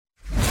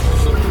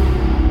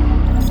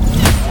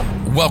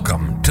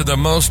Welcome to the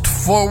most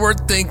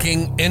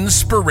forward-thinking,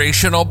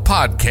 inspirational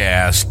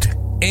podcast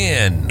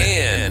in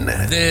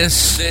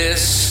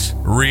this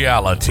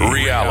reality.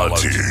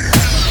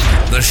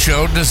 The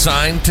show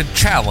designed to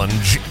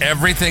challenge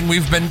everything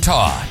we've been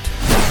taught.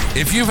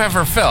 If you've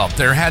ever felt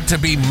there had to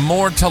be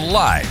more to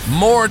life,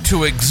 more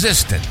to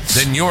existence,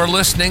 then you're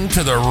listening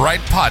to the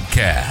right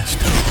podcast.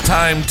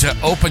 Time to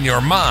open your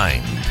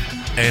mind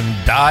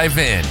and dive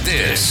in.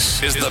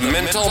 This is the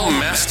Mental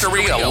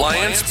Mastery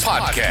Alliance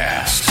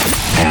podcast.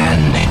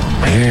 And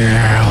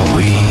here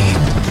we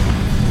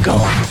go.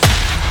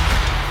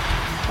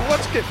 Well,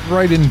 let's get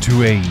right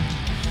into a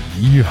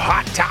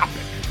hot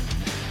topic.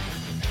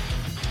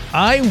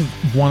 I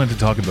wanted to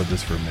talk about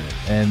this for a minute,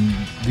 and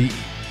the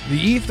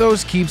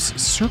ethos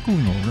keeps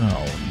circling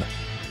around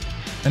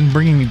and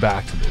bringing me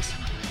back to this.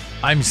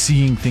 I'm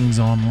seeing things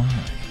online.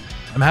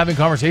 I'm having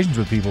conversations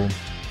with people.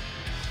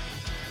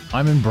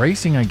 I'm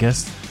embracing, I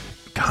guess,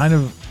 kind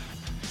of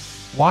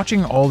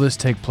watching all this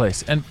take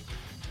place. And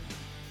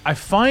I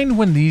find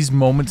when these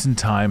moments in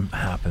time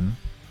happen,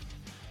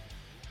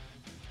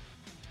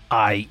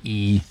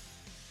 i.e.,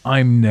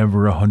 I'm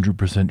never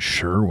 100%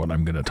 sure what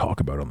I'm going to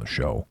talk about on the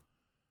show.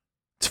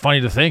 It's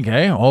funny to think,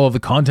 eh? All of the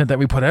content that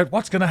we put out,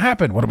 what's going to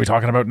happen? What are we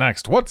talking about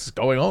next? What's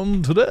going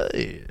on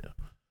today?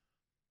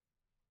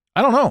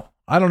 I don't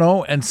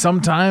know. And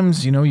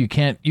sometimes, you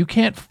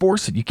can't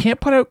force it. You can't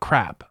put out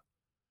crap.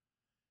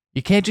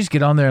 You can't just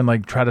get on there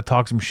and try to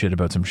talk some shit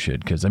about some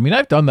shit. Because,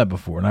 I've done that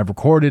before and I've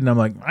recorded and I'm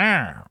like,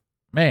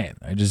 man,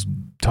 I just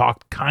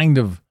talked kind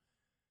of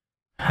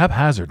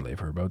haphazardly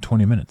for about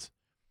 20 minutes.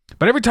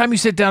 But every time you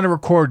sit down to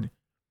record,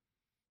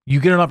 you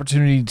get an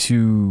opportunity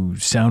to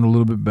sound a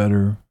little bit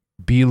better,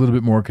 be a little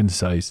bit more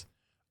concise,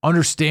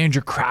 understand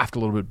your craft a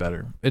little bit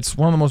better. It's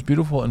one of the most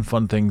beautiful and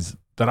fun things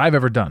that I've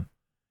ever done.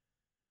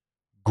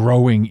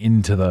 Growing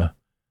into the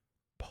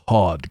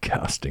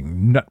podcasting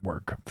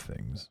network of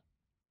things.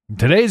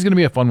 Today is going to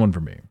be a fun one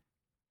for me.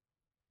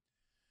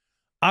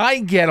 I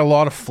get a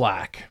lot of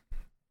flack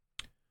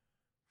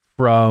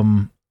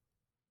from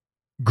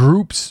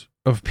groups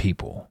of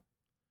people.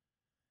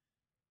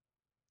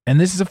 And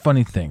this is a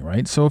funny thing,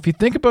 right? So if you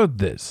think about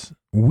this,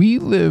 we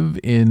live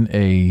in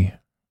a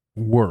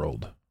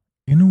world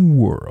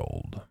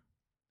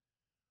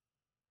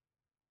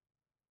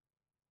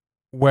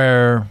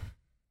where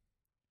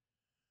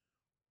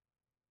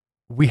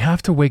we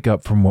have to wake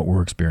up from what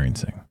we're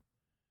experiencing.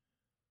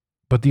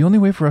 But the only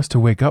way for us to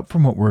wake up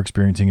from what we're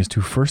experiencing is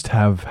to first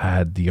have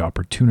had the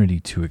opportunity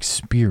to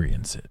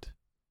experience it.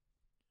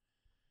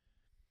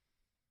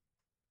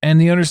 And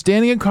the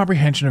understanding and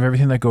comprehension of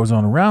everything that goes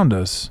on around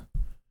us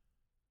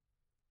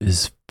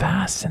is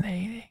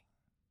fascinating.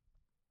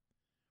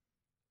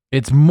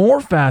 It's more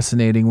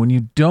fascinating when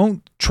you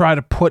don't try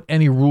to put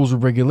any rules or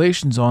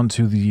regulations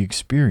onto the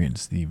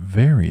experience, the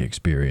very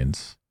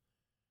experience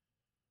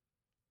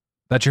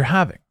that you're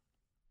having.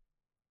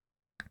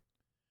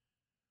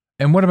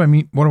 And what do I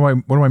mean? What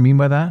do I mean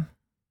by that?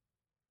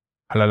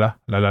 La la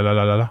la la la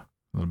la la. A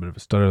little bit of a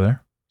stutter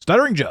there.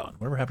 Stuttering John.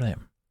 Whatever happened to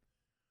him?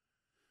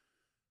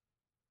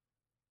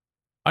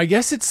 I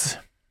guess it's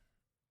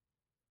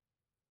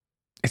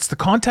the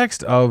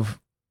context of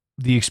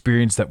the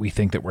experience that we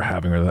think that we're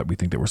having or that we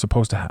think that we're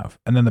supposed to have.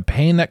 And then the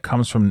pain that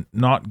comes from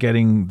not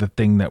getting the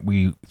thing that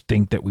we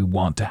think that we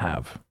want to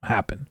have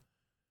happen.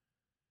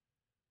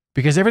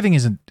 Because everything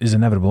is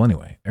inevitable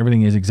anyway.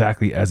 Everything is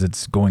exactly as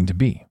it's going to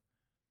be.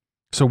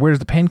 So where does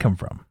the pain come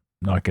from?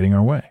 Not getting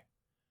our way.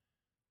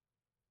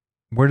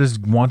 Where does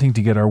wanting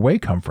to get our way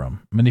come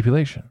from?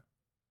 Manipulation.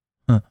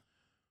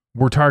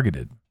 We're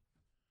targeted.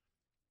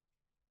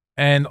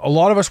 And a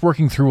lot of us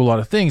working through a lot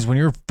of things, when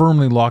you're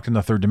firmly locked in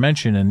the third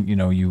dimension and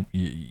you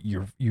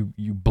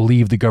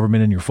believe the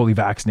government and you're fully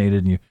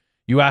vaccinated and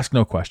you ask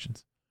no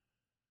questions.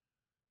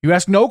 You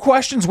ask no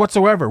questions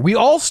whatsoever. We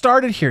all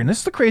started here. And this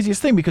is the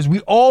craziest thing because we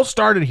all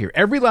started here.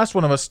 Every last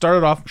one of us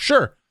started off,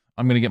 sure,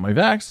 I'm going to get my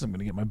vax, I'm going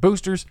to get my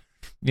boosters,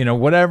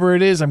 whatever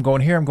it is, I'm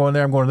going here, I'm going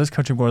there, I'm going to this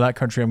country, I'm going to that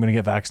country, I'm going to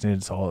get vaccinated,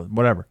 it's all,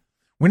 whatever.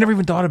 We never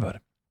even thought about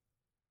it.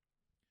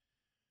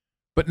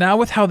 But now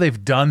with how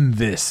they've done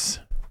this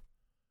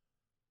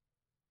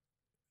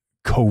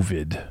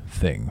COVID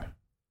thing,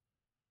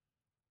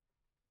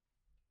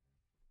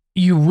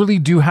 you really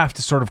do have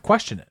to sort of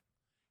question it.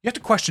 You have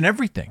to question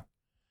everything.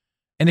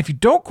 And if you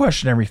don't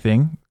question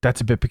everything,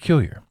 that's a bit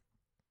peculiar.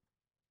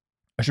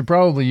 I should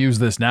probably use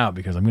this now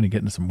because I'm going to get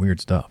into some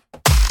weird stuff.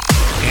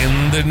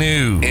 In the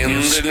news.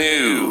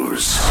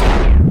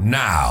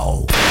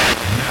 Now.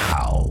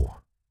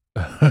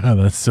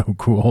 That's so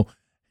cool.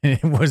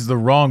 It was the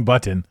wrong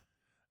button.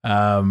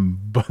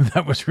 But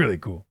that was really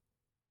cool.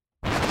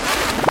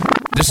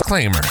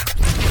 Disclaimer.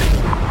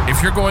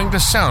 If you're going to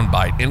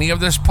soundbite any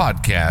of this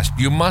podcast,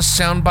 you must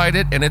soundbite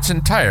it in its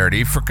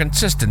entirety for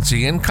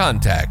consistency and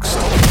context.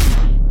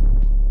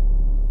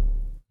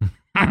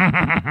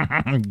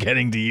 I'm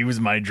getting to use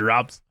my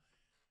drops.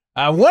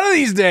 One of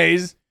these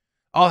days,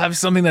 I'll have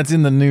something that's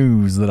in the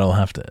news that I'll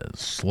have to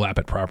slap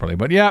it properly.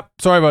 But yeah,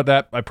 sorry about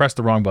that. I pressed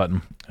the wrong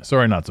button.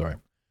 Sorry, not sorry.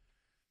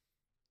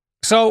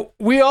 So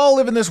we all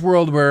live in this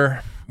world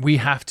where we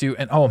have to,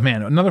 and oh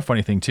man, another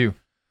funny thing too.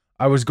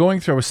 I was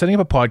setting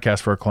up a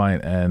podcast for a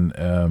client, and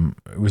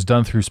it was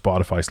done through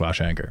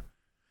Spotify/Anchor.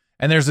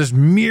 And there's this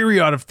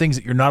myriad of things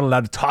that you're not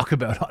allowed to talk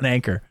about on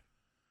Anchor.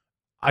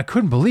 I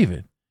couldn't believe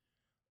it.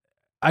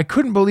 I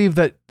couldn't believe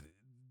that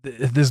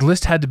this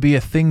list had to be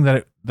a thing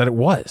that it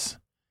was.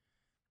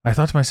 I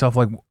thought to myself,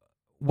 like,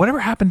 whatever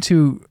happened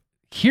to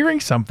hearing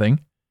something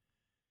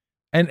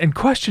and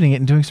questioning it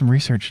and doing some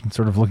research and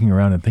sort of looking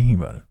around and thinking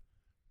about it?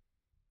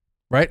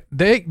 Right?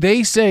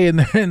 They say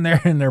in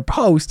their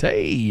post,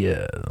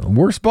 hey,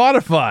 we're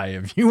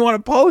Spotify. If you want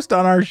to post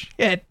on our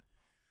shit,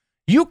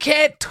 you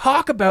can't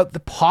talk about the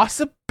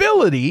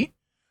possibility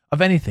of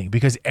anything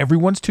because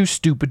everyone's too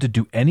stupid to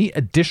do any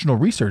additional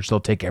research. They'll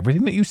take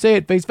everything that you say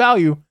at face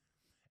value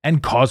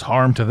and cause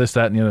harm to this,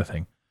 that, and the other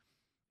thing.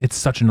 It's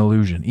such an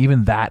illusion.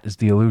 Even that is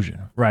the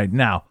illusion. Right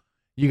now,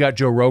 you got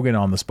Joe Rogan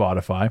on the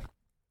Spotify.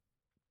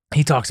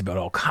 He talks about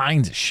all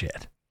kinds of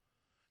shit.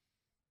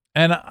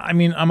 And I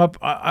mean,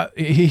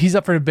 he's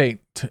up for debate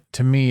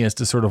to me as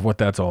to sort of what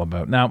that's all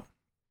about. Now,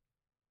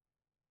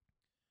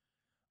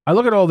 I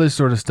look at all this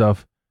sort of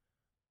stuff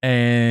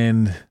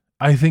and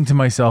I think to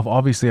myself,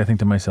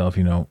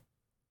 you know,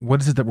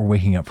 what is it that we're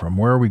waking up from?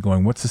 Where are we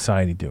going? What's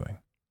society doing?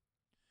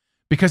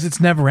 Because it's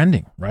never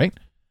ending, right?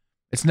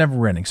 It's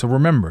never ending. So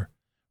remember,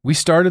 we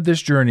started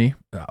this journey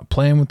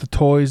playing with the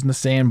toys and the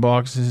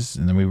sandboxes,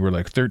 and then we were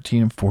like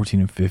 13 and 14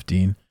 and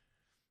 15.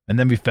 And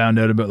then we found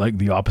out about like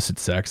the opposite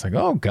sex. Like,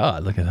 oh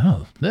God, look at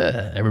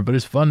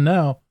everybody's fun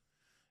now.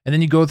 And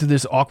then you go through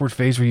this awkward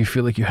phase where you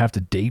feel like you have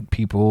to date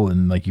people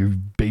and like you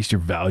base your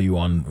value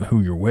on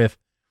who you're with.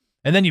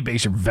 And then you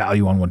base your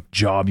value on what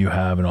job you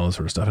have and all this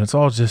sort of stuff. And it's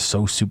all just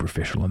so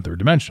superficial and third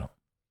dimensional.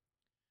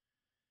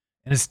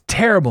 And it's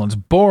terrible and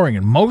it's boring.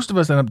 And most of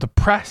us end up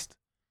depressed,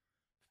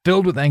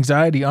 filled with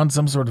anxiety on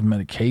some sort of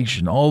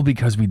medication, all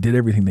because we did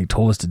everything they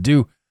told us to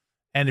do.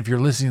 And if you're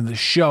listening to the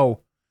show,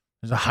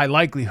 there's a high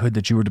likelihood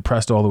that you were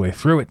depressed all the way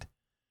through it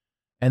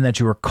and that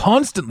you were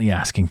constantly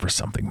asking for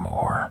something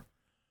more.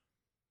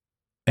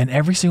 And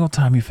every single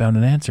time you found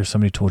an answer,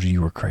 somebody told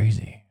you were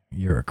crazy.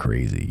 You're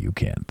crazy. You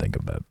can't think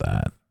about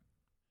that.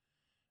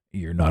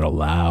 You're not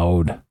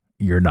allowed.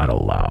 You're not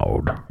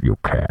allowed. You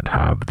can't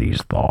have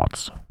these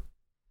thoughts.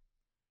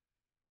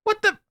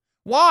 What the?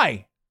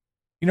 Why?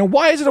 You know,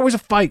 why is it always a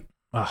fight?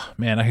 Oh,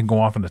 man, I can go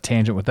off on a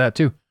tangent with that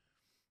too.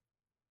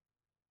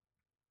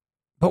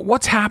 But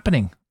what's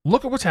happening?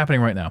 Look at what's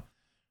happening right now.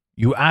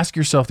 You ask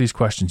yourself these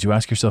questions. You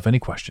ask yourself any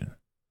question.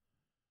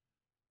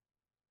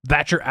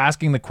 That you're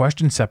asking the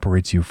question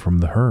separates you from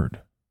the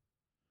herd.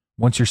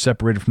 Once you're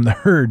separated from the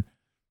herd,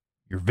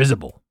 you're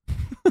visible.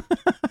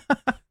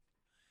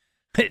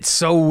 It's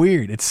so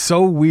weird. It's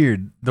so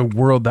weird, the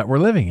world that we're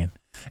living in.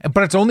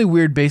 But it's only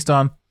weird based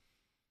on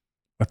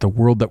the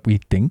world that we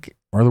think,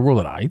 or the world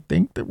that I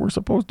think that we're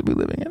supposed to be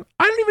living in.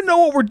 I don't even know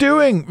what we're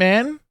doing,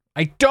 man.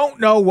 I don't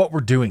know what we're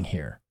doing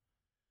here.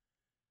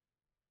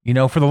 You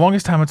know, for the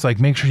longest time, it's like,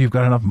 make sure you've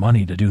got enough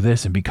money to do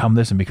this and become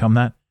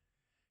that.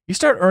 You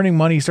start earning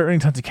money, you start earning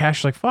tons of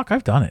cash, you're like, fuck,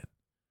 I've done it.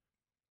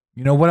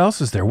 You know, what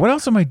else is there? What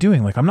else am I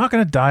doing? Like, I'm not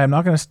going to die. I'm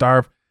not going to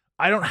starve.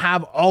 I don't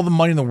have all the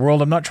money in the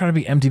world. I'm not trying to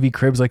be MTV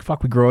Cribs. Like,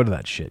 fuck, we grow out of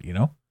that shit, you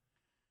know?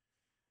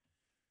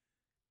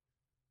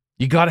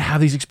 You got to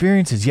have these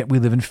experiences, yet we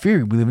live in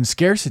fear. We live in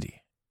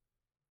scarcity.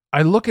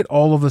 I look at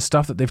all of the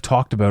stuff that they've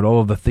talked about, all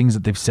of the things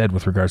that they've said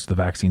with regards to the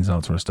vaccines and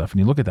all that sort of stuff, and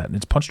you look at that, and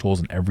it's punched holes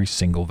in every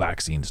single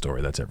vaccine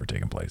story that's ever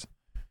taken place.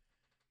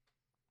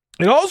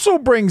 It also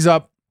brings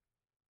up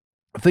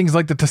things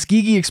like the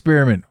Tuskegee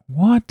experiment.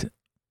 What?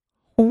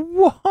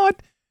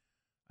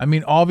 I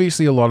mean,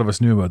 obviously a lot of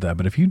us knew about that,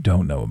 but if you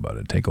don't know about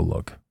it, take a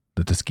look.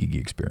 The Tuskegee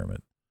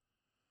experiment.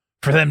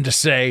 For them to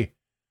say,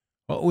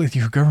 well, with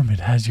your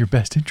government has your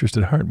best interest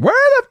at heart. Where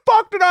the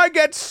fuck did I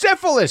get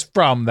syphilis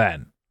from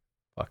then?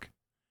 Fuck.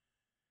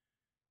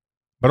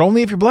 But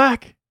only if you're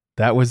black.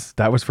 That was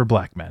for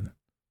black men.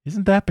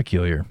 Isn't that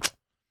peculiar?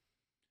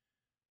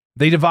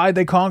 They divide,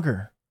 they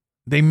conquer.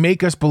 They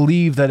make us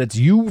believe that it's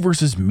you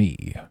versus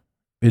me.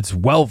 It's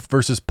wealth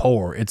versus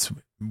poor. It's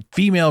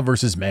female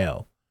versus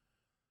male.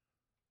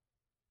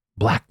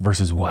 Black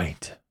versus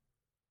white.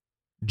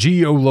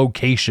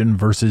 Geolocation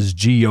versus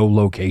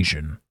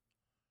geolocation.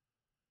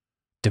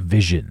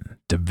 Division.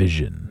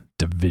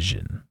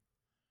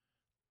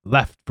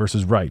 Left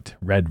versus right.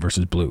 Red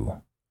versus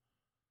blue.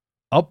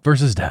 Up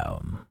versus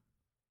down.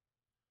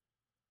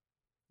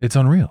 It's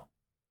unreal.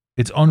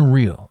 It's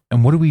unreal.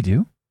 And what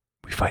do?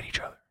 We fight each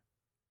other.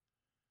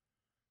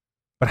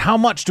 But how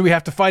much do we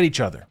have to fight each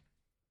other?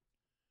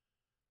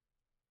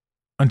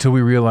 Until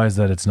we realize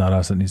that it's not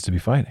us that needs to be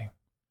fighting.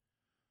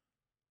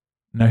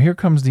 Now here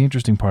comes the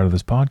interesting part of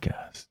this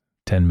podcast.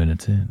 10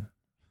 minutes in.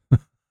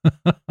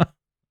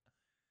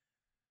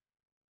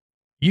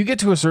 You get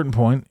to a certain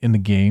point in the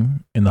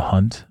game, in the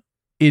hunt,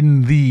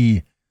 in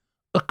the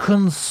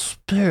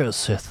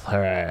conspiracy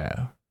theory,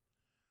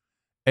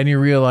 and you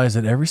realize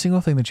that every single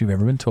thing that you've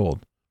ever been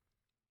told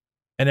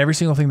and every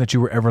single thing that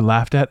you were ever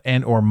laughed at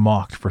and or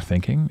mocked for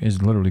thinking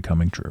is literally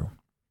coming true.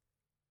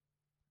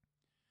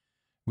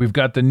 We've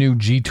got the new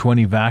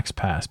G20 Vax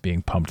Pass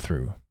being pumped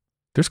through.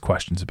 There's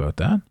questions about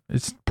that.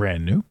 It's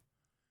brand new.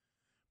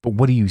 But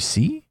what do you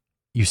see?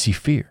 You see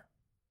fear.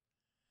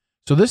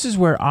 So this is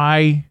where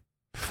I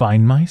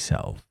find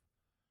myself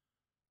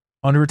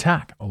under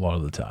attack a lot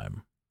of the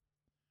time.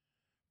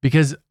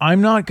 Because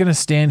I'm not going to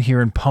stand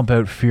here and pump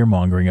out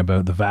fear-mongering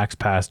about the Vax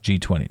Pass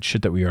G20. It's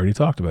shit that we already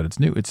talked about. It's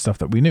new. It's stuff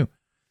that we knew.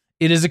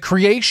 It is a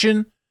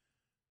creation,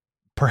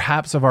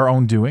 perhaps, of our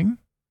own doing.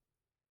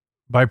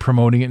 By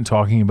promoting it and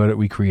talking about it,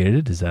 we created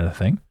it. Is that a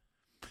thing?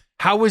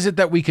 How is it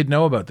that we could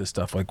know about this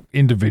stuff? Like,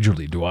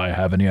 individually, do I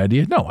have any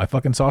idea? No, I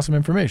fucking saw some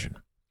information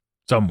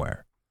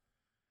somewhere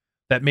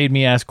that made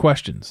me ask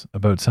questions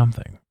about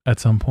something at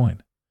some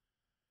point.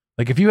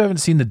 Like, if you haven't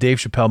seen the Dave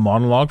Chappelle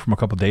monologue from a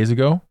couple days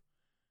ago,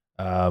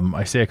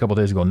 I say a couple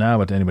days ago now,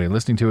 but to anybody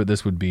listening to it,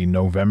 this would be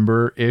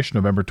November-ish,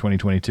 November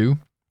 2022.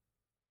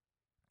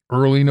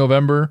 Early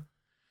November,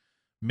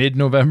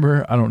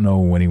 mid-November. I don't know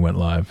when he went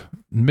live.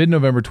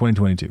 Mid-November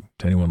 2022,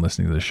 to anyone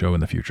listening to this show in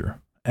the future.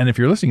 And if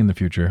you're listening in the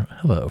future,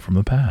 hello from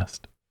the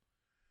past.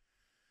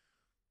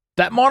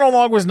 That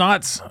monologue was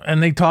nuts,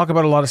 and they talk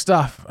about a lot of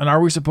stuff. And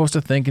are we supposed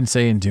to think and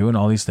say and do and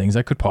all these things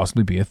that could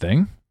possibly be a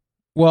thing?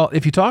 Well,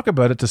 if you talk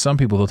about it to some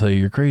people, they'll tell you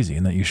you're crazy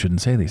and that you shouldn't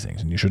say these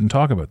things and you shouldn't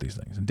talk about these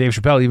things. And Dave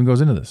Chappelle even goes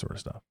into this sort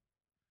of stuff.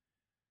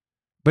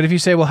 But if you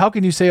say, well, how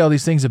can you say all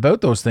these things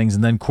about those things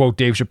and then quote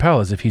Dave Chappelle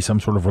as if he's some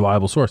sort of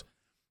reliable source?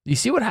 You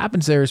see what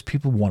happens there is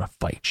people want to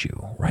fight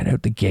you right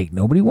out the gate.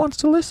 Nobody wants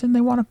to listen. They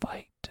want to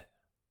fight.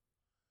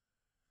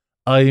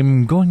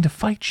 I'm going to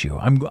fight you.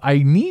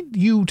 I need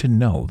you to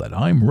know that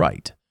I'm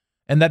right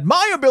and that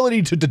my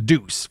ability to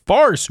deduce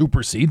far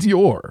supersedes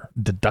your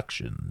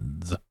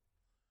deductions.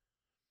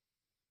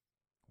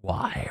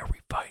 Why are we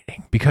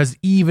fighting? Because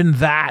even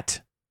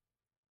that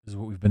is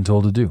what we've been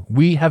told to do.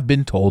 We have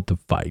been told to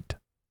fight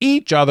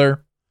each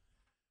other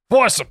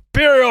for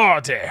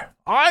superiority.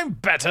 I'm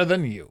better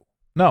than you.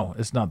 No,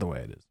 it's not the way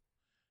it is.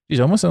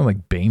 Geez, I almost sound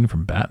like Bane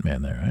from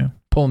Batman there, right?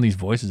 Pulling these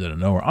voices out of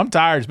nowhere. I'm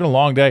tired. It's been a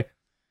long day.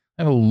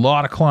 I have a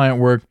lot of client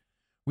work.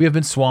 We have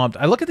been swamped.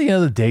 I look at the end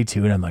of the day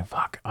too, and I'm like,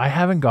 fuck, I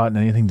haven't gotten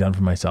anything done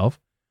for myself.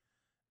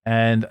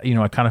 And,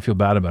 I kind of feel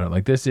bad about it.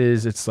 Like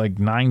it's like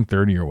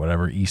 9:30 or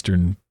whatever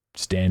Eastern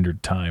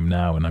Standard Time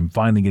now, and I'm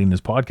finally getting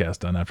this podcast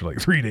done after like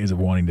 3 days of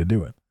wanting to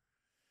do it.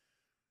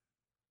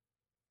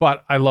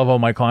 But I love all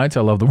my clients.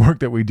 I love the work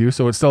that we do,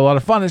 so it's still a lot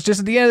of fun. It's just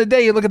at the end of the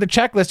day, you look at the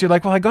checklist, you're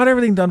like, well, I got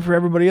everything done for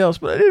everybody else,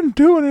 but I didn't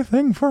do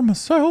anything for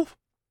myself.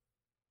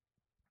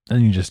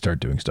 And you just start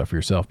doing stuff for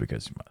yourself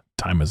because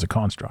time is a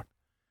construct.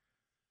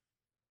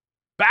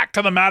 Back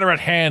to the matter at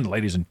hand,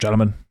 ladies and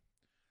gentlemen.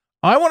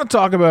 I want to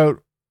talk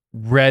about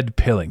red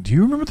pilling. Do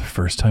you remember the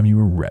first time you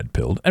were red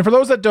pilled? And for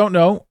those that don't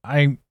know,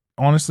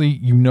 honestly,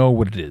 you know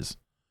what it is.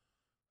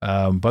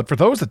 But for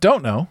those that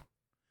don't know,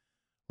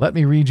 let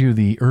me read you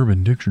the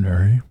Urban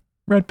Dictionary.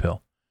 Red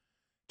pill.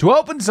 To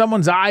open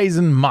someone's eyes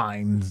and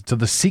minds to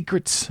the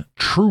secrets,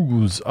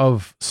 truths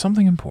of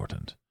something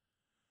important.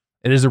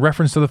 It is a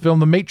reference to the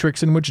film The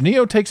Matrix, in which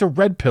Neo takes a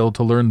red pill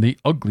to learn the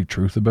ugly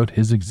truth about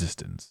his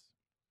existence.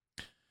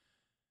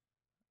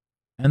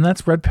 And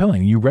that's red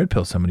pilling. You red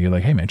pill somebody, you're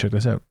like, hey man, check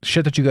this out.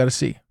 Shit that you got to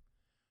see.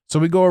 So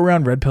we go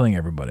around red pilling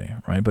everybody,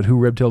 right? But who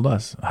red pilled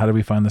us? How do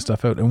we find this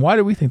stuff out? And why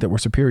do we think that we're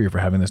superior for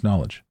having this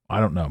knowledge? I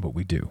don't know, but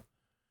we do.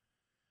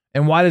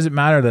 And why does it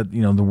matter that,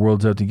 the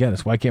world's out to get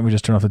us? Why can't we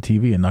just turn off the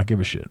TV and not give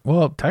a shit?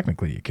 Well,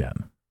 technically you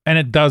can. And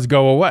it does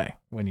go away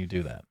when you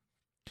do that.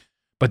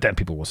 But then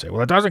people will say,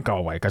 well, it doesn't go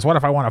away because what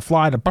if I want to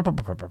fly to...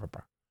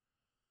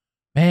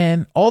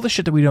 Man, all the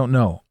shit that we don't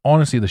know.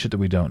 Honestly, the shit that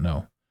we don't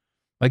know.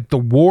 Like the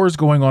wars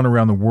going on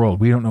around the world,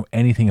 we don't know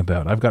anything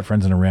about. I've got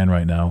friends in Iran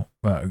right now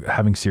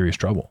having serious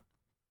trouble.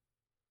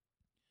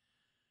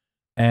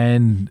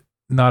 And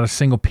not a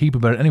single peep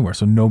about it anywhere,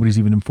 so nobody's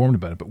even informed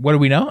about it. But what do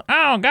we know?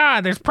 Oh,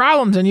 God, there's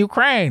problems in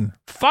Ukraine.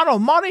 Funnel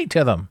money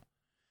to them.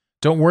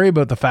 Don't worry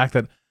about the fact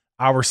that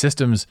our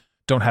systems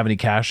don't have any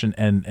cash and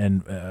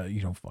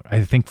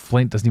I think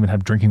Flint doesn't even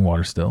have drinking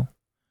water still.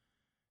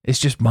 It's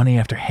just money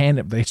after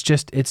hand. It's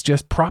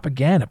just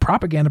propaganda,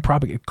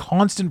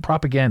 constant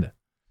propaganda.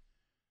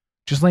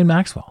 Ghislaine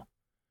Maxwell.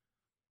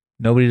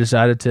 Nobody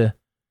decided to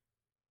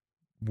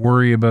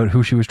worry about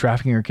who she was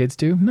trafficking her kids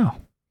to? No.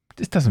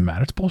 It doesn't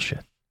matter. It's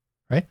bullshit.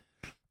 Right?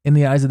 In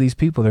the eyes of these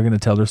people, they're going to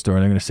tell their story.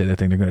 They're going to say their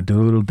thing. They're going to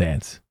do a little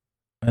dance.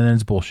 And then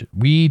it's bullshit.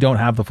 We don't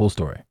have the full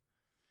story.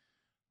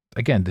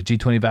 Again, the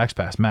G20 Vax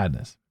Pass,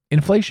 madness.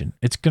 Inflation.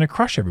 It's going to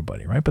crush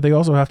everybody, right? But they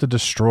also have to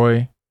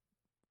destroy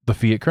the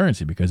fiat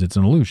currency because it's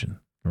an illusion,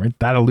 right?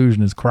 That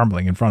illusion is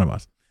crumbling in front of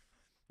us.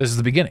 This is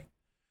the beginning.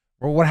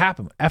 Well, what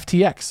happened?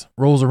 FTX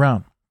rolls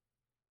around.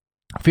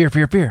 Fear.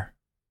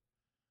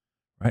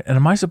 Right? And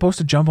am I supposed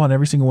to jump on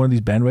every single one of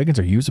these bandwagons?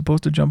 Are you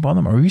supposed to jump on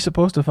them? Are we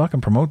supposed to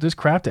fucking promote this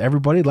crap to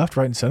everybody left,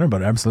 right, and center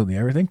about absolutely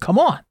everything? Come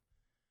on.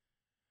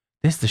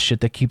 This is the shit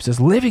that keeps us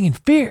living in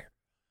fear.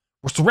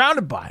 We're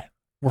surrounded by it.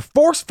 We're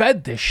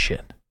force-fed this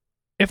shit.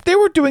 If they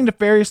were doing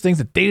nefarious things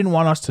that they didn't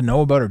want us to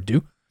know about or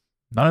do,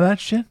 none of that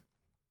shit,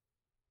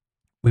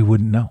 we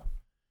wouldn't know.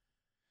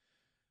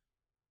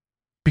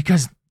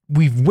 Because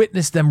we've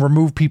witnessed them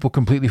remove people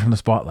completely from the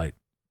spotlight.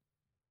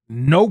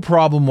 No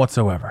problem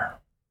whatsoever.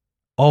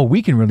 All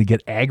we can really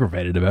get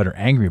aggravated about or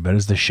angry about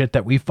is the shit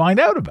that we find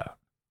out about.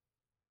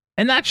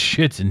 And that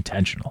shit's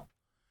intentional.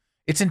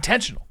 It's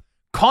intentional.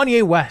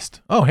 Kanye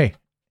West. Oh, hey.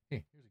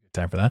 Here's a good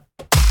time for that.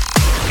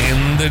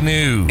 In the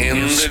news.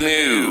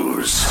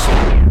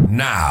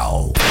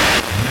 Now.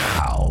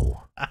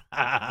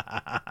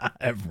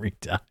 Every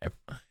time.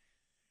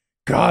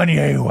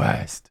 Kanye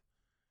West.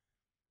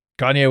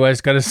 Kanye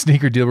West got his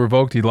sneaker deal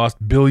revoked. He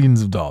lost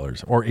billions of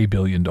dollars, or $1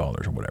 billion, or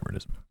whatever it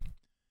is.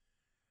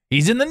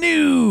 He's in the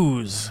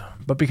news,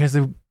 but because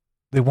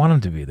they want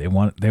him to be. They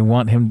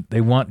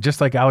want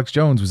just like Alex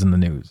Jones was in the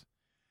news.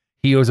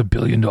 He owes $1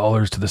 billion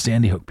to the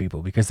Sandy Hook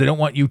people because they don't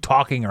want you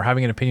talking or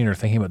having an opinion or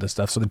thinking about this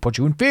stuff, so they put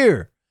you in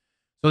fear.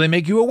 So they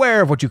make you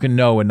aware of what you can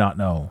know and not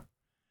know.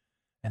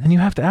 And then you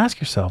have to ask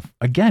yourself,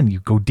 again, you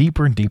go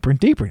deeper and deeper and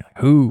deeper. Like,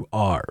 who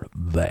are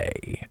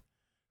they?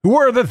 Who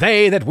are the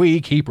they that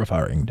we keep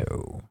referring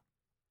to?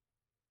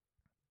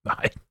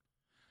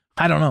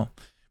 I don't know.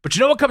 But you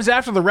know what comes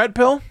after the red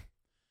pill?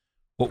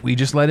 What we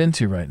just led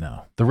into right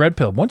now. The red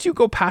pill. Once you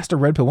go past a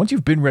red pill, once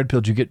you've been red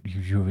pilled,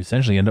 you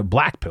essentially end up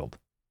black pilled.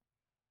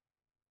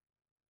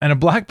 And a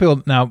black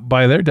pill, now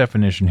by their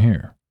definition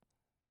here,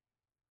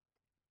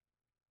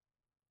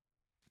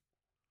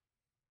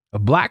 a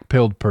black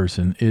pilled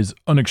person is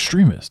an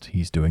extremist.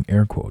 He's doing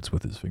air quotes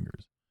with his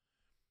fingers.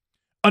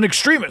 An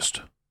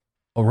extremist,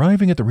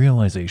 arriving at the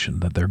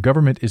realization that their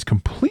government is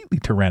completely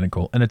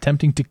tyrannical and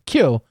attempting to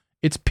kill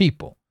its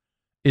people,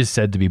 is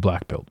said to be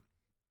black pilled.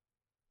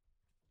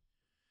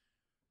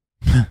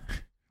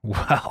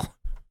 Well,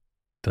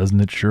 doesn't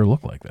it sure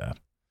look like that?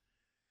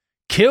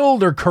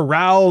 Killed or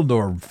corralled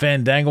or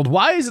fandangled.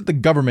 Why is it the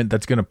government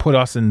that's going to put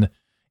us into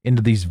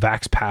these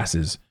vax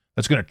passes,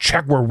 that's going to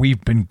check where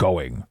we've been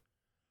going?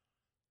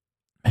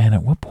 Man,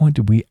 at what point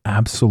do we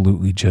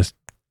absolutely just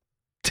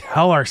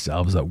tell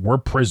ourselves that we're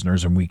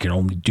prisoners and we can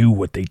only do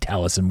what they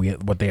tell us and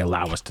what they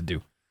allow us to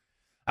do?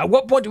 At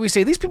what point do we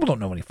say, these people don't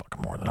know any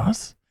fucking more than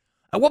us?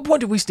 At what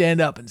point do we stand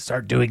up and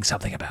start doing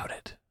something about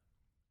it?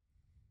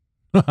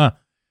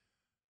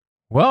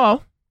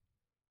 Well,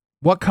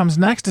 what comes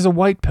next is a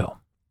white pill.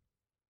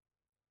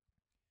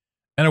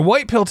 And a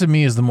white pill to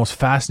me is the most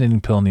fascinating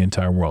pill in the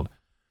entire world.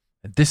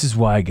 And this is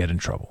why I get in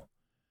trouble.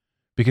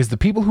 Because the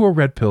people who are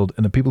red pilled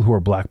and the people who are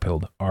black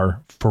pilled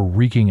are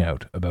freaking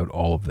out about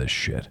all of this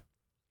shit.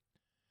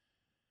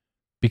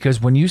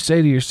 Because when you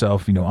say to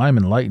yourself, you know, I'm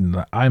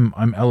enlightened, I'm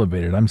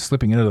elevated, I'm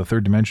slipping into the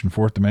third dimension,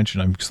 fourth dimension,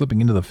 I'm slipping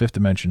into the fifth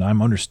dimension,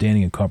 I'm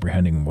understanding and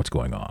comprehending what's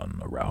going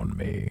on around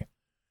me.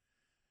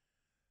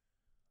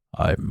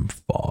 I'm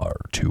far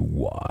too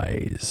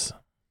wise.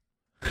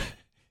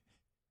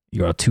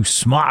 You're too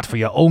smart for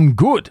your own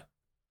good.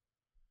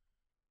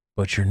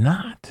 But you're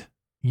not.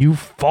 You've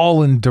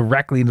fallen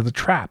directly into the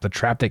trap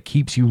that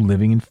keeps you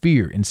living in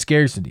fear, in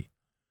scarcity.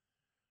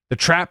 The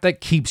trap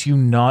that keeps you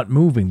not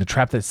moving. The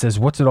trap that says,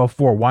 what's it all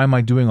for? Why am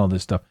I doing all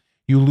this stuff?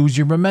 You lose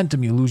your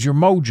momentum. You lose your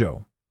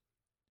mojo.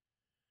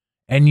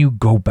 And you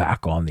go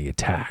back on the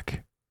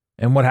attack.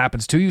 And what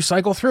happens to you? You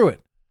cycle through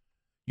it.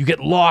 You get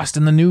lost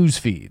in the news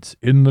feeds.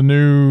 In the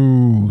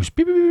news.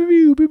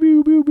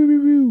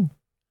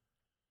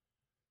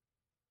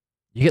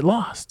 You get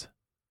lost.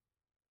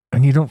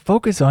 And you don't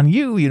focus on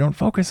you. You don't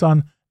focus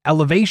on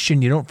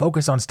elevation. You don't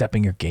focus on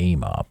stepping your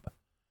game up.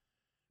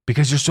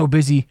 Because you're so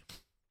busy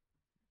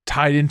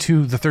tied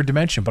into the third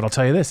dimension. But I'll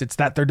tell you this, it's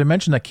that third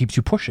dimension that keeps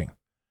you pushing.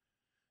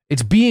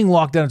 It's being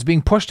locked down. It's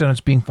being pushed down.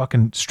 It's being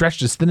fucking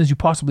stretched as thin as you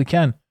possibly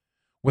can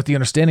with the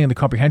understanding and the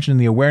comprehension and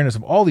the awareness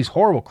of all these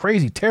horrible,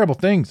 crazy, terrible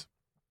things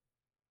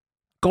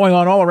going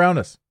on all around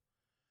us.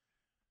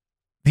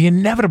 The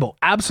inevitable,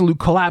 absolute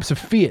collapse of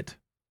fiat.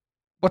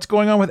 What's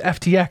going on with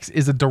FTX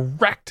is a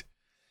direct,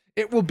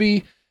 it will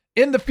be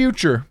in the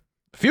future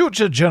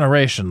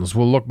generations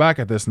will look back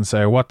at this and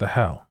say, what the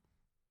hell?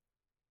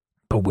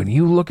 But when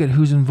you look at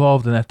who's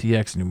involved in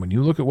FTX and when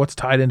you look at what's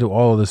tied into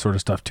all of this sort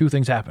of stuff, two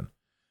things happen.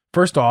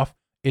 First off,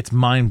 it's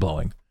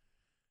mind-blowing.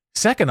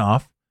 Second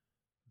off,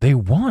 they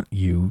want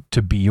you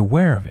to be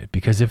aware of it,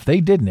 because if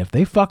they didn't, if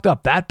they fucked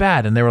up that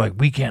bad and they were like,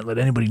 we can't let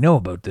anybody know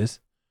about this,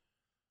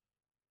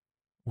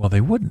 well,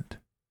 they wouldn't.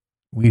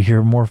 We'd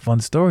hear more fun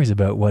stories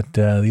about what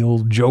the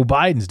old Joe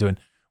Biden's doing.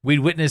 We'd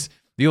witness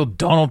the old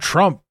Donald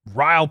Trump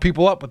rile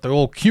people up with the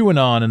old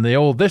QAnon and the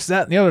old this,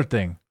 that, and the other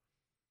thing.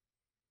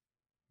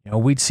 You know,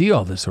 we'd see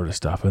all this sort of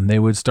stuff, and they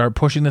would start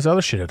pushing this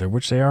other shit out there,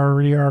 which they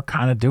already are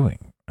kind of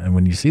doing. And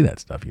when you see that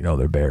stuff, you know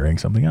they're burying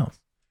something else.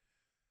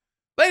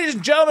 Ladies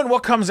and gentlemen,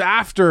 what comes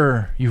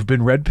after you've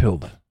been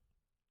red-pilled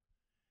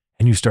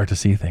and you start to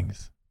see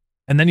things?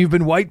 And then you've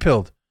been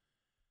white-pilled.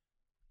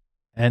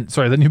 Then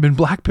you've been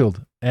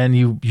black-pilled. And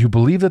you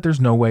believe that there's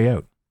no way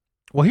out.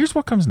 Well, here's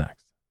what comes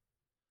next.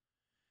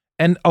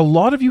 And a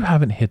lot of you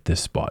haven't hit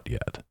this spot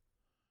yet.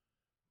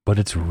 But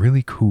it's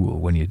really cool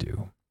when you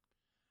do.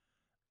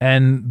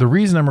 And the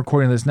reason I'm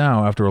recording this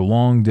now, after a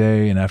long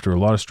day and after a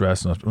lot of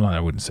stress, well, I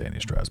wouldn't say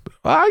any stress, but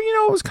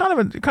it was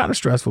kind of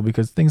stressful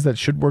because things that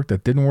should work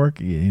that didn't work,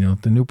 the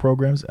new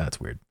programs, that's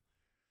weird.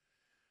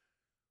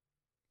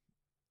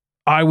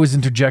 I was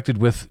interjected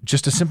with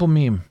just a simple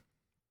meme.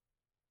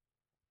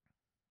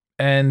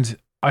 And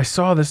I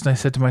saw this and I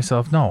said to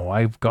myself, no,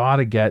 I've got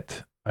to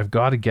get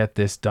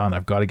this done.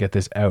 I've got to get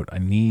this out. I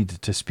need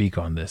to speak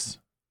on this.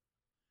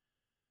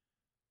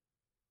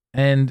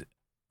 And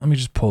let me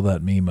just pull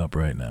that meme up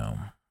right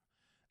now.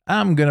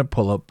 I'm going to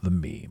pull up the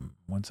meme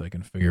once I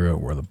can figure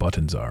out where the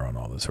buttons are on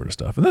all this sort of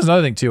stuff. And there's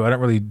another thing too. I don't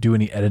really do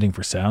any editing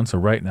for sound. So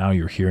right now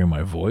you're hearing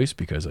my voice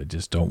because I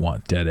just don't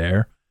want dead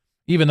air.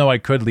 Even though I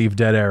could leave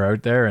dead air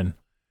out there and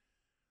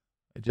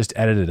just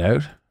edit it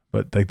out.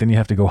 But like then you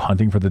have to go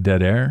hunting for the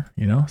dead air,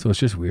 you know? So it's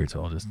just weird.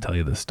 So I'll just tell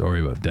you this story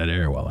about dead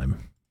air while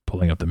I'm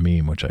pulling up the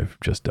meme, which I've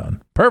just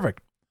done.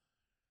 Perfect.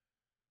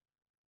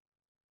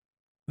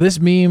 This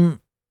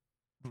meme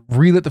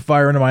relit the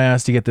fire into my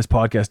ass to get this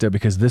podcast out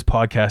because this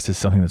podcast is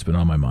something that's been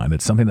on my mind.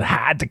 It's something that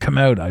had to come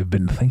out. I've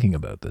been thinking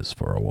about this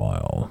for a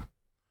while.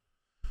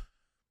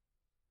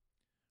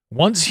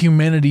 Once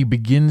humanity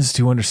begins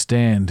to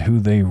understand who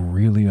they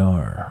really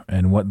are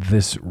and what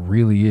this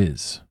really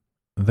is,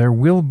 there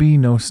will be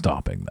no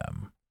stopping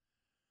them.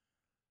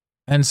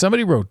 And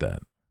somebody wrote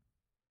that.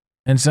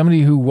 And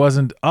somebody who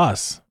wasn't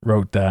us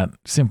wrote that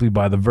simply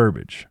by the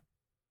verbiage.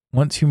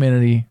 Once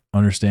humanity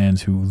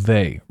understands who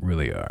they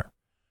really are,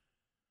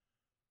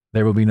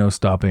 there will be no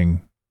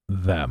stopping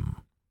them.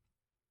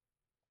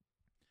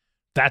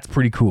 That's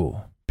pretty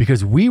cool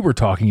because we were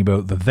talking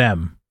about the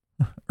them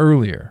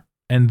earlier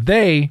and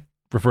they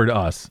refer to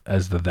us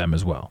as the them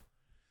as well.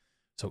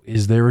 So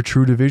is there a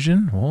true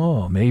division?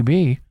 Oh,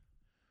 maybe.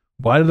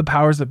 Why do the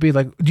powers that be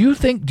like, do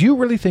you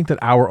really think that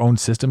our own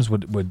systems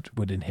would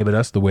inhibit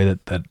us the way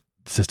that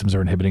systems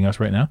are inhibiting us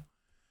right now?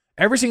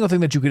 Every single thing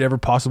that you could ever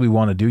possibly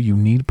want to do, you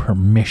need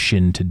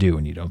permission to do.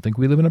 And you don't think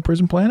we live in a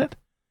prison planet?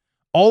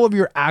 All of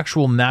your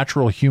actual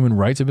natural human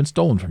rights have been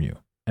stolen from you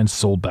and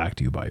sold back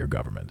to you by your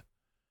government.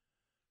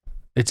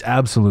 It's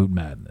absolute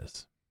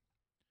madness.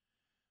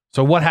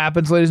 So what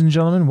happens, ladies and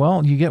gentlemen?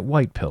 Well, you get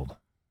white-pilled.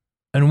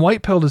 And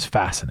white-pilled is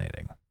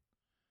fascinating.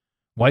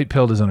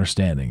 White-pilled is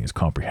understanding, is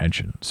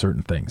comprehension,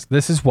 certain things.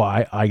 This is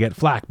why I get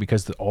flack,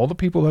 because all the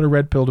people that are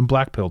red-pilled and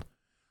black-pilled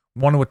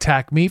want to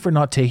attack me for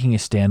not taking a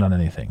stand on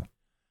anything.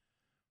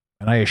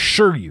 And I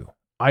assure you,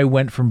 I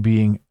went from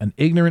being an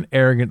ignorant,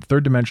 arrogant,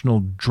 third-dimensional,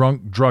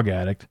 drunk drug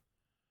addict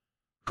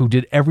who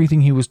did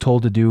everything he was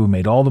told to do,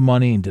 made all the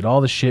money and did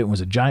all the shit, and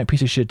was a giant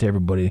piece of shit to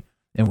everybody,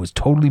 and was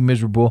totally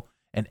miserable,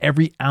 and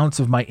every ounce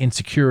of my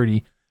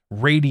insecurity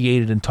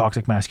radiated in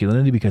toxic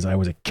masculinity because I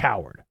was a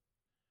coward.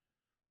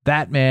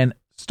 That man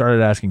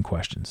started asking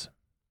questions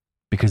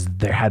because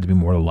there had to be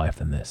more to life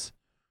than this.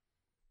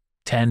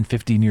 10,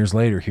 15 years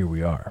later, here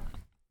we are.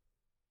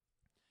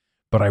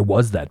 But I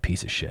was that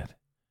piece of shit.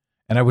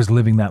 And I was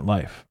living that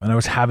life. And I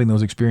was having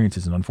those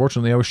experiences. And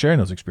unfortunately, I was sharing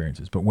those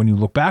experiences. But when you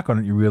look back on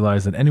it, you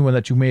realize that anyone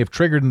that you may have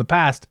triggered in the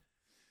past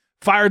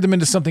fired them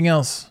into something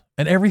else.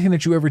 And everything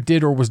that you ever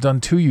did or was done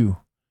to you,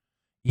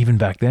 even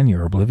back then,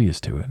 you're oblivious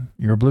to it.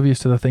 You're oblivious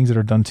to the things that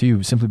are done to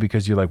you simply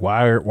because you're like,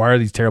 why are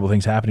these terrible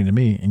things happening to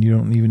me? And you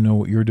don't even know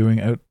what you're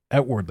doing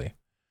outwardly.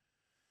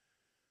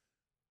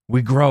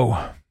 We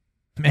grow.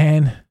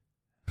 Man,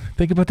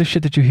 think about the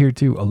shit that you hear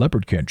too. A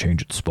leopard can't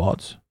change its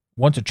spots.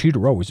 Once a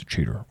cheater, always a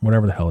cheater.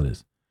 Whatever the hell it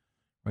is.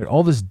 Right?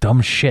 All this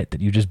dumb shit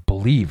that you just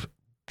believe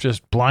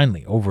just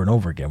blindly over and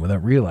over again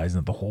without realizing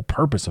that the whole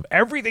purpose of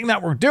everything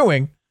that we're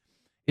doing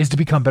is to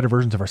become better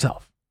versions of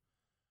ourselves.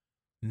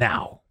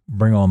 Now,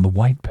 bring on the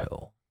white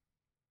pill.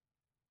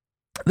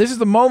 This is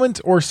the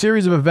moment or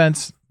series of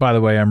events, by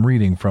the way, I'm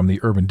reading from the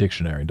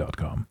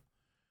urbandictionary.com.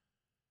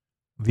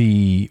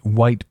 The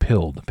white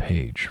pilled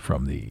page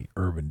from the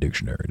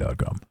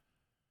urbandictionary.com.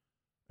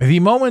 The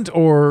moment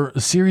or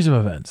series of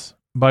events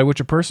by which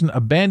a person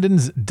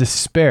abandons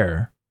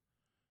despair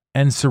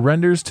and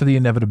surrenders to the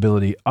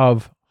inevitability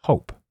of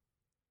hope.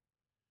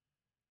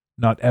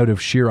 Not out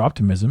of sheer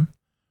optimism,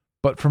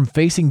 but from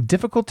facing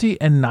difficulty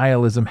and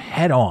nihilism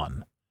head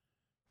on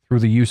through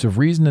the use of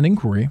reason and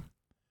inquiry.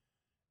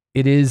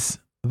 It is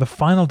the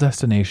final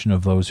destination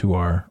of those who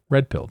are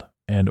red-pilled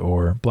and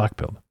or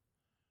black-pilled.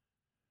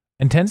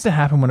 And tends to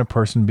happen when a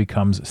person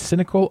becomes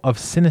cynical of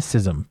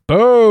cynicism.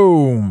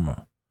 Boom!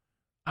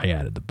 I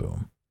added the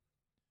boom.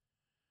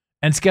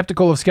 And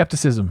skeptical of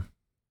skepticism.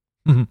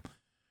 It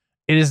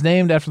is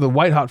named after the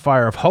white-hot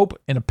fire of hope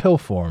in a pill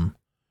form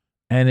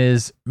and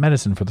is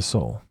medicine for the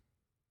soul.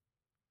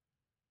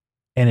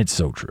 And it's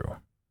so true.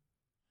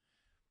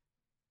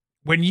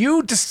 When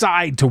you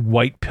decide to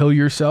white pill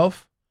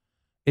yourself,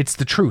 it's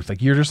the truth.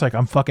 Like, you're just like,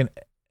 I'm fucking...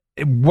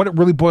 What it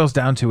really boils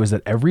down to is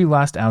that every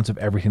last ounce of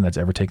everything that's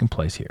ever taken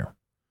place here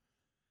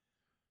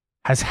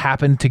has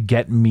happened to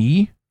get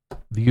me,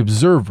 the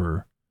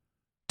observer,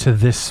 to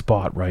this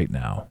spot right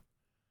now.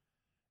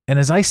 And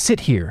as I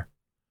sit here,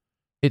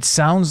 it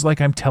sounds like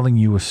I'm telling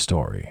you a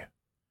story.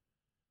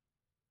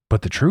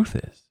 But the truth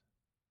is,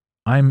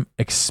 I'm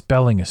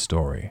expelling a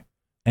story.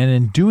 And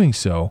in doing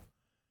so,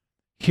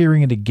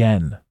 hearing it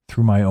again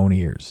through my own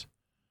ears.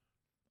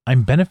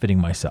 I'm benefiting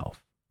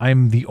myself.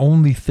 I'm the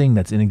only thing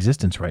that's in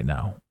existence right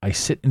now. I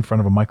sit in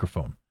front of a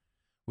microphone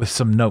with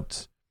some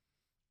notes.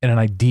 and an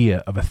idea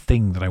of a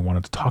thing that I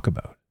wanted to talk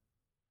about.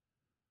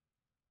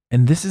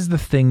 And this is the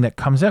thing that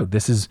comes out.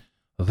 This is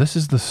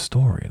the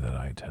story that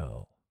I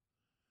tell.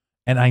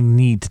 And I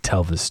need to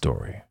tell this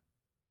story.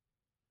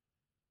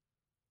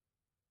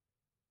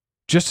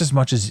 Just as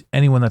much as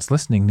anyone that's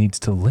listening needs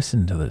to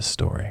listen to this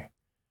story.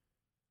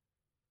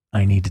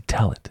 I need to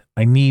tell it.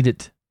 I need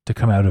it to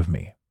come out of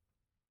me.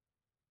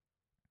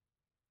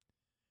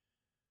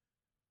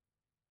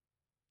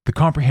 The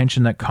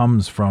comprehension that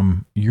comes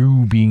from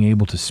you being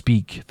able to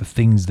speak the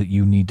things that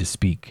you need to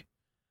speak.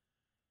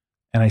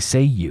 And I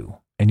say you,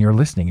 and you're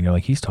listening, and you're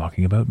like, he's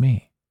talking about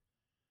me.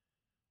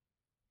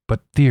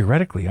 But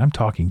theoretically, I'm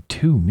talking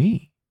to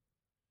me.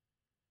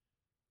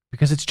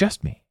 Because it's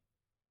just me.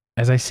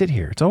 As I sit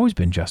here, it's always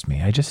been just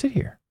me. I just sit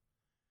here.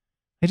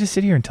 I just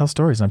sit here and tell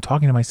stories, and I'm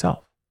talking to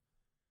myself.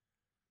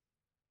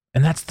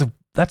 And that's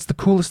the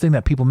coolest thing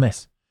that people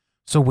miss.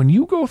 So when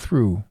you go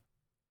through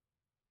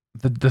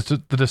the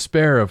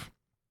despair of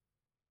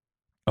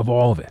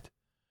all of it,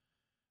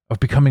 of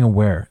becoming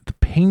aware, the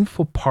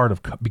painful part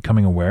of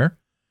becoming aware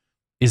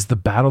is the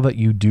battle that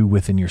you do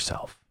within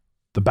yourself,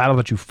 the battle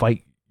that you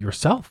fight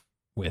yourself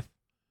with.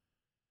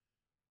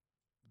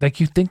 Like,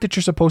 you think that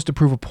you're supposed to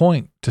prove a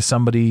point to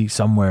somebody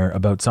somewhere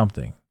about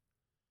something.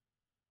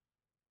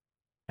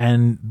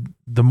 And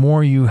the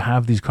more you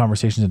have these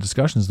conversations and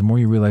discussions, the more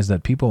you realize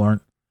that people they're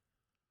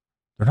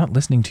not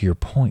listening to your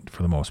point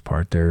for the most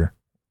part. They're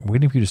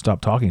waiting for you to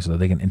stop talking so that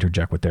they can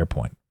interject with their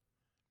point.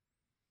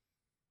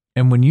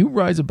 And when you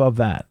rise above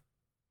that,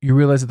 you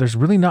realize that there's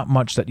really not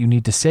much that you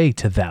need to say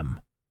to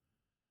them.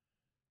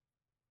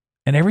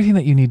 And everything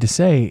that you need to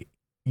say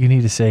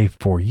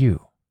for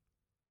you.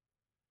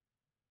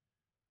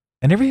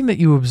 And everything that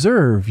you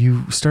observe,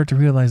 you start to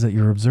realize that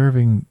you're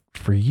observing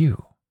for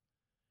you.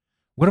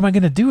 What am I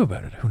going to do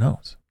about it? Who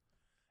knows?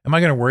 Am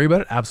I going to worry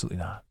about it? Absolutely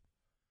not.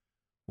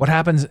 What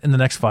happens in the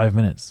next 5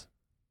 minutes?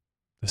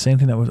 The same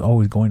thing that was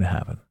always going to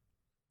happen.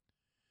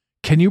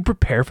 Can you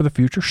prepare for the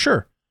future?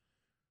 Sure.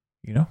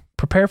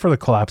 Prepare for the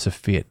collapse of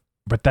fiat,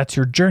 but that's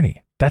your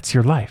journey. That's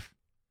your life.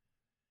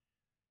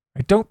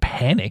 Right? Don't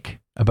panic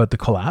about the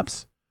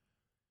collapse.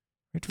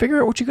 Right?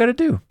 Figure out what you got to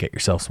do. Get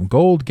yourself some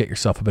gold, get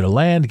yourself a bit of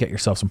land, get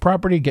yourself some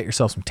property, get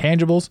yourself some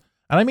tangibles.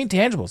 And I mean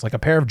tangibles, like a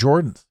pair of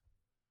Jordans.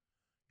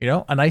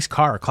 A nice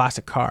car, a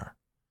classic car.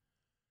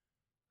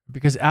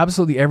 Because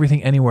absolutely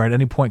everything anywhere at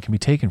any point can be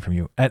taken from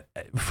you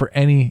for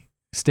any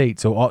state.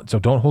 So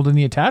don't hold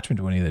any attachment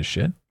to any of this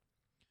shit.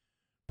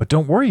 But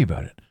don't worry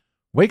about it.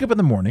 Wake up in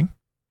the morning,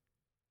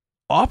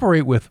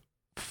 operate with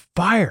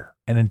fire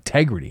and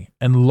integrity,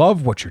 and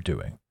love what you're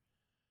doing.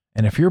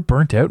 And if you're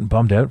burnt out and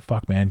bummed out,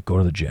 fuck man, go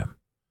to the gym.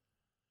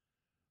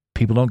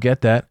 People don't get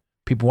that.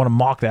 People want to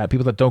mock that.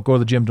 People that don't go to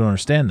the gym don't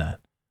understand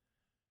that.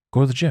 Go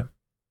to the gym.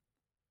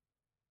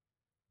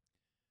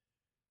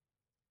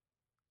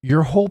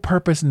 Your whole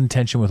purpose and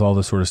intention with all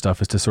this sort of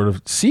stuff is to sort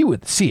of see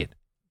it,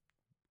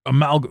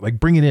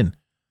 bring it in,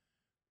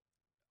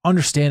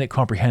 understand it,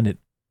 comprehend it,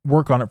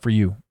 work on it for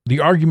you. The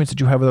arguments that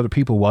you have with other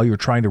people while you're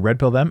trying to red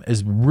pill them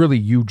is really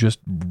you just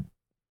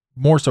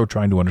more so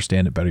trying to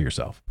understand it better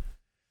yourself.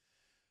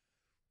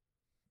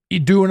 You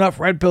do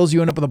enough red pills,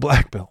 you end up with a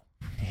black pill.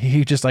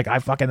 You just like,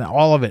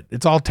 all of it.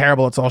 It's all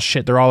terrible. It's all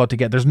shit. They're all out to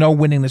get. There's no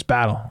winning this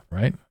battle,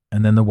 right?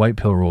 And then the white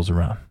pill rolls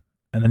around.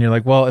 And then you're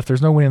like, well, if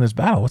there's no winning this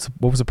battle,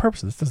 what was the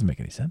purpose of this? Doesn't make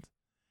any sense.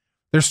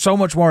 There's so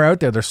much more out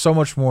there. There's so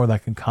much more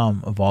that can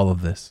come of all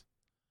of this.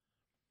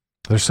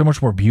 There's so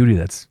much more beauty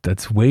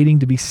that's waiting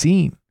to be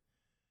seen.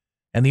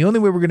 And the only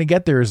way we're going to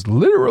get there is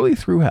literally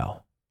through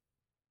hell.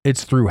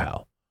 It's through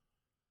hell.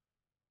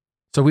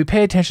 So we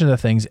pay attention to the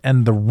things,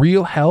 and the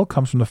real hell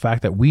comes from the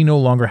fact that we no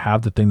longer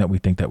have the thing that we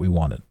think that we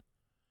wanted.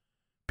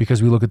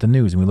 Because we look at the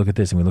news, and we look at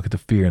this, and we look at the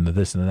fear, and the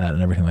this and the that,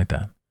 and everything like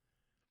that.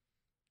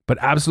 But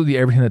absolutely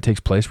everything that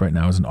takes place right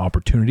now is an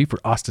opportunity for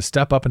us to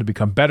step up and to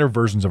become better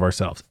versions of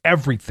ourselves.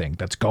 Everything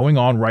that's going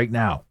on right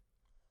now.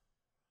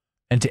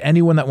 And to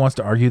anyone that wants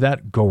to argue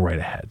that, go right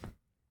ahead.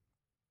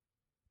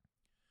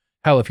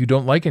 Hell, if you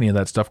don't like any of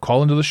that stuff,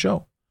 call into the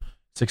show.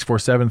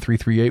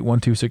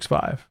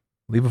 647-338-1265.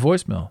 Leave a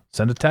voicemail.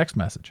 Send a text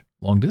message.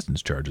 Long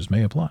distance charges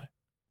may apply.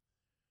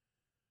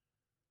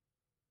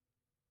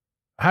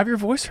 Have your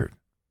voice heard.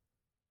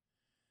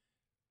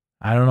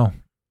 I don't know.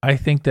 I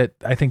think that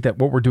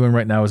what we're doing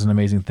right now is an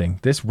amazing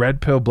thing. This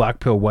red pill, black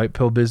pill, white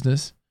pill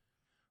business,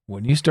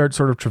 when you start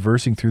sort of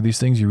traversing through these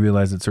things, you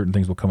realize that certain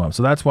things will come up.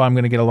 So that's why I'm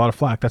going to get a lot of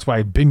flack. That's why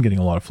I've been getting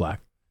a lot of flack.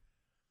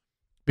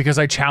 Because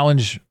I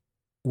challenge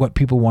what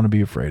people want to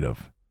be afraid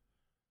of.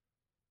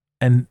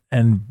 And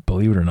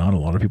believe it or not, a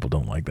lot of people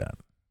don't like that.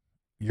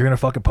 You're going to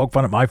fucking poke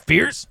fun at my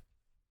fears?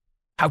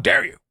 How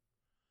dare you?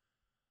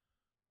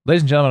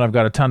 Ladies and gentlemen, I've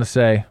got a ton to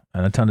say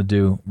and a ton to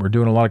do. We're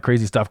doing a lot of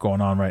crazy stuff going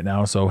on right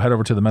now. So head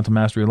over to the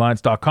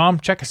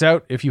mentalmasteryalliance.com. Check us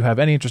out. If you have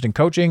any interest in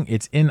coaching,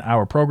 it's in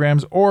our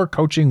programs, or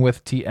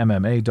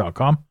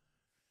coachingwithtmma.com.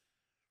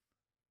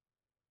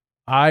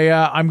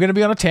 I'm going to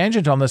be on a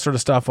tangent on this sort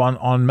of stuff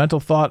on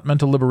mental thought,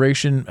 mental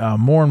liberation,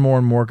 more and more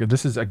and more.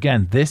 This is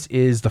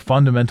the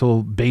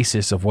fundamental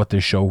basis of what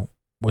this show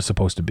was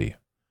supposed to be.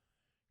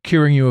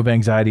 curing you of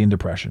anxiety and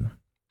depression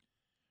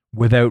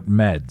without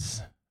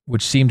meds,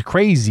 which seemed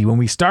crazy when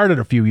we started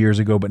a few years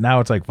ago, but now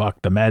it's like,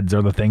 fuck, the meds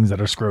are the things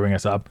that are screwing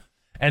us up.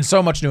 And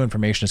so much new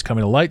information is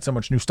coming to light. So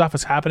much new stuff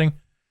is happening.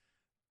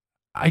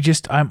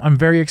 I'm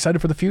very excited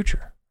for the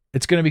future.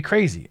 It's going to be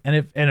crazy.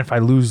 And if I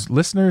lose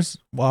listeners,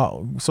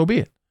 well, so be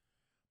it.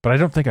 But I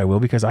don't think I will,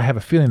 because I have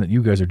a feeling that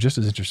you guys are just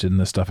as interested in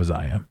this stuff as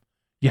I am.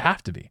 You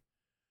have to be.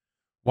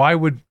 Why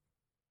would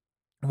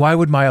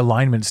my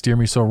alignment steer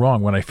me so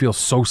wrong when I feel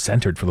so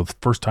centered for the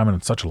first time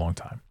in such a long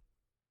time?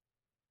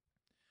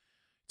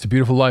 It's a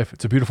beautiful life.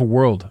 It's a beautiful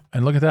world.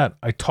 And look at that.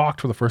 I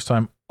talked for the first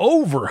time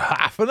over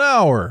half an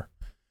hour.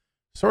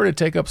 Sorry to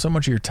take up so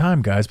much of your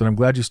time, guys, but I'm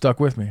glad you stuck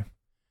with me.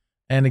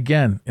 And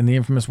again, in the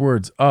infamous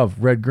words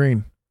of Red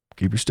Green,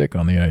 keep your stick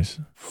on the ice.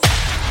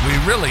 We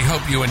really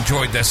hope you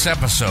enjoyed this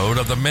episode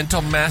of the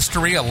Mental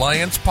Mastery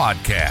Alliance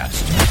podcast.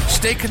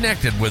 Stay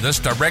connected with us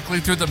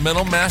directly through the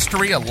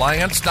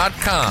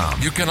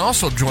mentalmasteryalliance.com. You can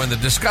also join the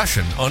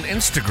discussion on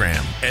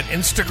Instagram at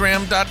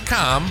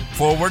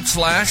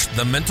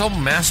instagram.com/the Mental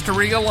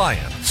Mastery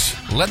Alliance.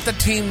 Let the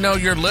team know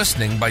you're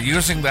listening by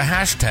using the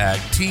hashtag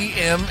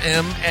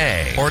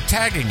TMMA or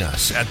tagging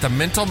us at the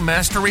Mental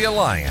Mastery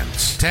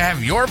Alliance. To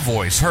have your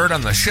voice heard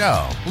on the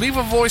show, leave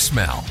a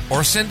voicemail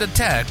or send a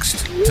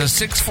text to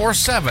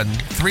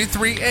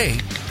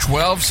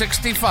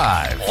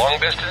 647-338-1265.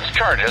 Long-distance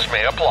charges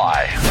may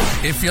apply.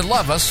 If you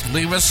love us,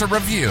 leave us a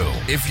review.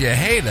 If you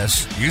hate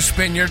us, you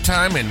spend your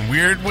time in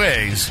weird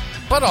ways,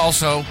 but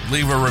also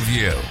leave a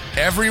review.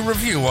 Every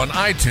review on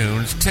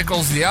iTunes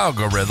tickles the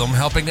algorithm,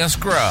 helping us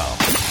grow.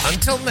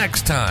 Until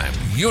next time,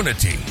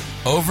 unity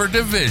over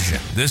division.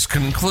 This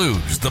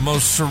concludes the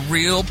most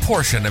surreal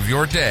portion of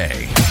your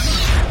day.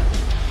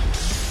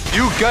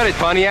 You got it,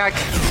 Pontiac.